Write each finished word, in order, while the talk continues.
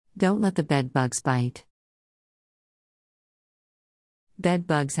Don't let the bed bugs bite. Bed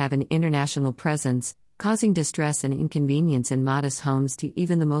bugs have an international presence, causing distress and inconvenience in modest homes to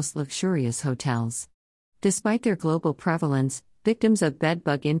even the most luxurious hotels. Despite their global prevalence, victims of bed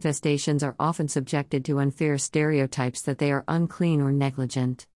bug infestations are often subjected to unfair stereotypes that they are unclean or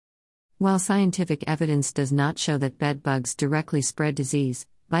negligent. While scientific evidence does not show that bed bugs directly spread disease,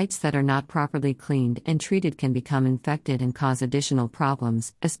 bites that are not properly cleaned and treated can become infected and cause additional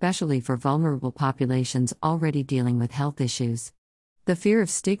problems, especially for vulnerable populations already dealing with health issues. The fear of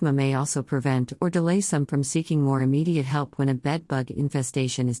stigma may also prevent or delay some from seeking more immediate help when a bed bug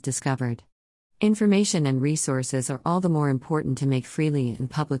infestation is discovered. Information and resources are all the more important to make freely and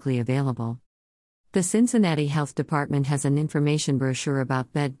publicly available. The Cincinnati Health Department has an information brochure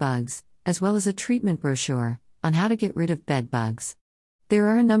about bed bugs, as well as a treatment brochure on how to get rid of bed bugs. There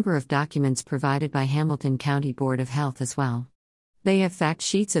are a number of documents provided by Hamilton County Board of Health as well. They have fact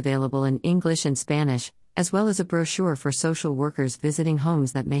sheets available in English and Spanish, as well as a brochure for social workers visiting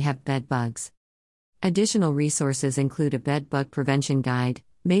homes that may have bed bugs. Additional resources include a bed bug prevention guide,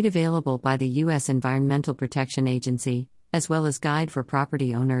 made available by the U.S. Environmental Protection Agency, as well as guide for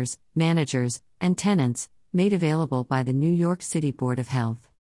property owners, managers, and tenants, made available by the New York City Board of Health.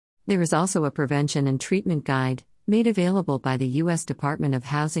 There is also a prevention and treatment guide, made available by the U.S. Department of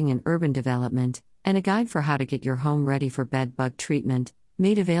Housing and Urban Development, and a guide for how to get your home ready for bed bug treatment,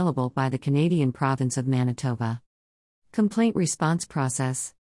 made available by the Canadian province of Manitoba. Complaint response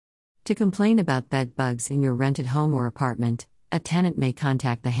process. To complain about bed bugs in your rented home or apartment, a tenant may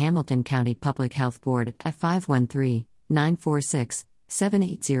contact the Hamilton County Public Health Board at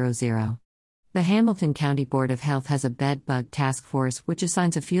 513-946-7800. The Hamilton County Board of Health has a bed bug task force which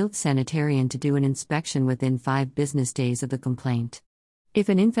assigns a field sanitarian to do an inspection within 5 business days of the complaint. If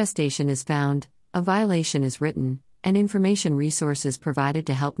an infestation is found, a violation is written, and information resources provided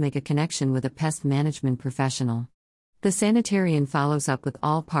to help make a connection with a pest management professional. The sanitarian follows up with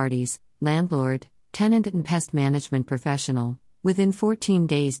all parties, landlord, tenant and pest management professional, within 14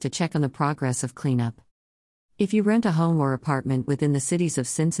 days to check on the progress of cleanup. If you rent a home or apartment within the cities of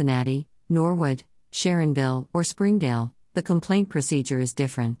Cincinnati, Norwood, Sharonville, or Springdale, the complaint procedure is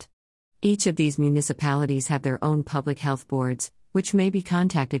different. Each of these municipalities have their own public health boards, which may be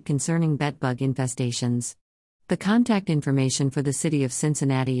contacted concerning bed bug infestations. The contact information for the City of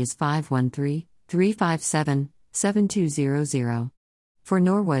Cincinnati is 513-357-7200. For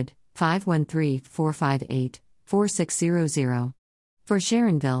Norwood, 513-458-4600. For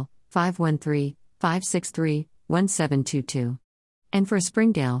Sharonville, 513-563-1722. And for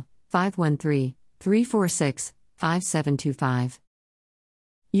Springdale, 513-346-5725.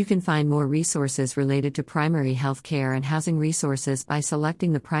 You can find more resources related to primary health care and housing resources by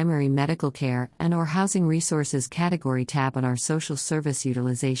selecting the Primary Medical Care and/or Housing Resources category tab on our Social Service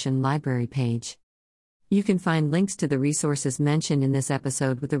Utilization Library page. You can find links to the resources mentioned in this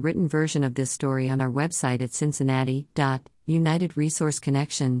episode with a written version of this story on our website at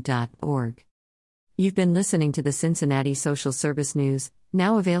cincinnati.unitedresourceconnection.org. You've been listening to the Cincinnati Social Service News,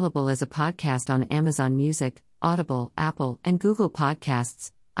 now available as a podcast on Amazon Music, Audible, Apple, and Google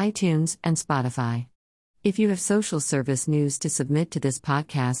Podcasts, iTunes, and Spotify. If you have social service news to submit to this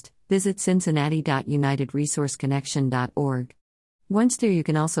podcast, visit cincinnati.unitedresourceconnection.org. Once there, you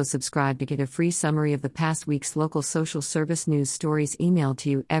can also subscribe to get a free summary of the past week's local social service news stories emailed to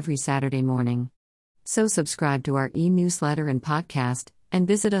you every Saturday morning. So subscribe to our e-newsletter and podcast, and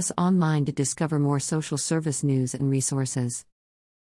visit us online to discover more social service news and resources.